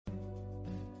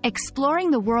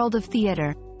Exploring the world of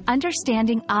theater,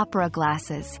 understanding opera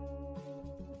glasses.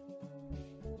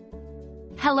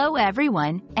 Hello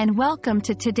everyone, and welcome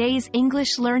to today's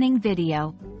English learning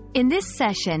video. In this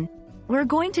session, we're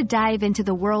going to dive into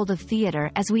the world of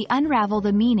theater as we unravel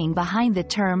the meaning behind the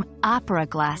term opera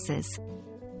glasses.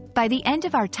 By the end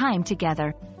of our time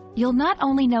together, you'll not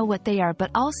only know what they are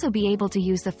but also be able to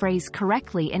use the phrase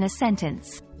correctly in a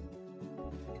sentence.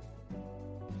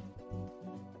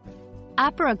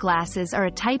 Opera glasses are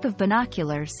a type of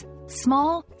binoculars,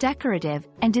 small, decorative,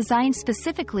 and designed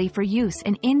specifically for use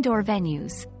in indoor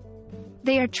venues.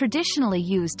 They are traditionally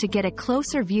used to get a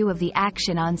closer view of the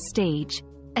action on stage,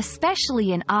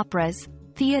 especially in operas,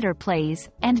 theater plays,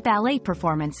 and ballet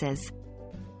performances.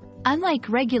 Unlike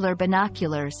regular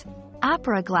binoculars,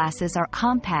 opera glasses are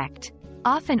compact,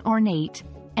 often ornate,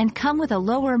 and come with a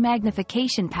lower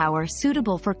magnification power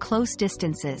suitable for close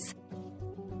distances.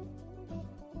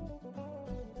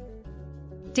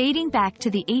 Dating back to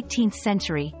the 18th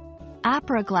century,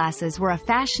 opera glasses were a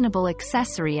fashionable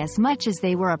accessory as much as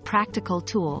they were a practical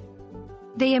tool.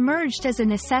 They emerged as a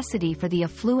necessity for the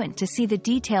affluent to see the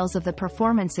details of the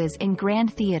performances in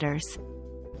grand theaters.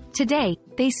 Today,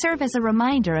 they serve as a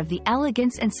reminder of the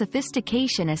elegance and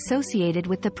sophistication associated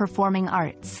with the performing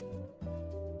arts.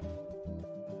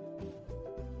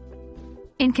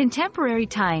 In contemporary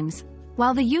times,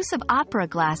 while the use of opera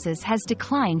glasses has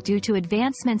declined due to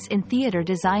advancements in theater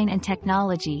design and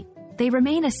technology, they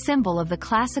remain a symbol of the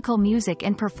classical music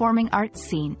and performing arts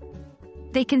scene.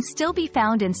 They can still be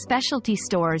found in specialty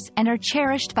stores and are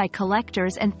cherished by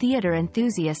collectors and theater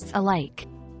enthusiasts alike.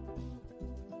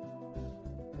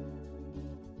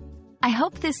 I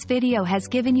hope this video has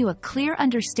given you a clear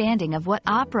understanding of what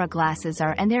opera glasses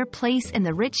are and their place in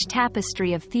the rich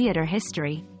tapestry of theater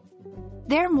history.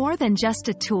 They're more than just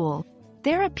a tool.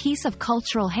 They're a piece of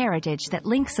cultural heritage that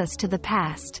links us to the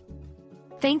past.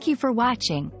 Thank you for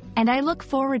watching, and I look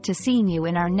forward to seeing you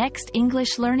in our next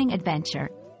English learning adventure.